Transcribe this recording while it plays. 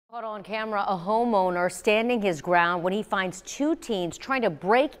Caught on camera, a homeowner standing his ground when he finds two teens trying to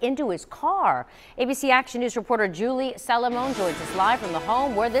break into his car. ABC Action News reporter Julie Salamone joins us live from the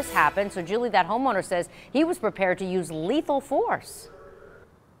home where this happened. So Julie, that homeowner says he was prepared to use lethal force.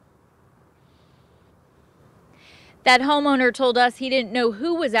 That homeowner told us he didn't know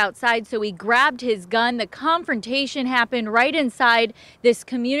who was outside, so he grabbed his gun. The confrontation happened right inside this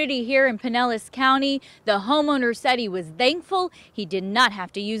community here in Pinellas County. The homeowner said he was thankful he did not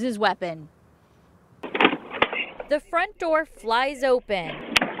have to use his weapon. The front door flies open.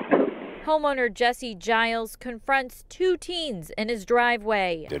 Homeowner Jesse Giles confronts two teens in his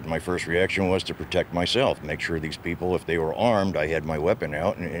driveway. My first reaction was to protect myself, make sure these people, if they were armed, I had my weapon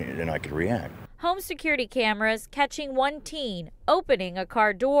out and I could react. Home security cameras catching one teen opening a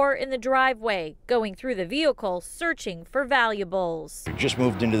car door in the driveway, going through the vehicle, searching for valuables. We just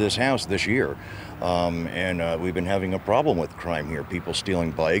moved into this house this year, and we've been having a problem with crime here. People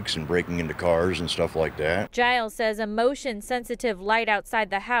stealing bikes and breaking into cars and stuff like that. Giles says a motion-sensitive light outside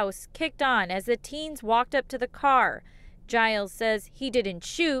the house kicked on as the teens walked up to the car. Giles says he didn't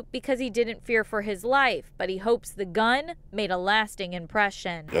shoot because he didn't fear for his life, but he hopes the gun made a lasting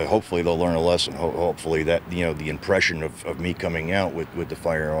impression. Hopefully they'll learn a lesson. Hopefully that, the impression of me coming out with the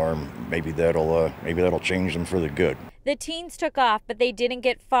firearm, maybe that'll change them for the good. The teens took off, but they didn't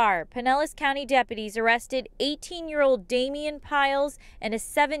get far. Pinellas County deputies arrested 18-year-old Damian Piles and a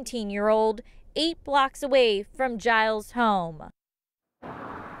 17-year-old 8 blocks away from Giles' home.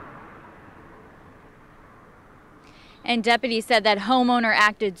 And deputies said that homeowner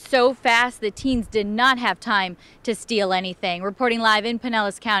acted so fast the teens did not have time to steal anything. Reporting live in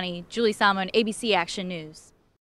Pinellas County, Julie Salamone, ABC Action News.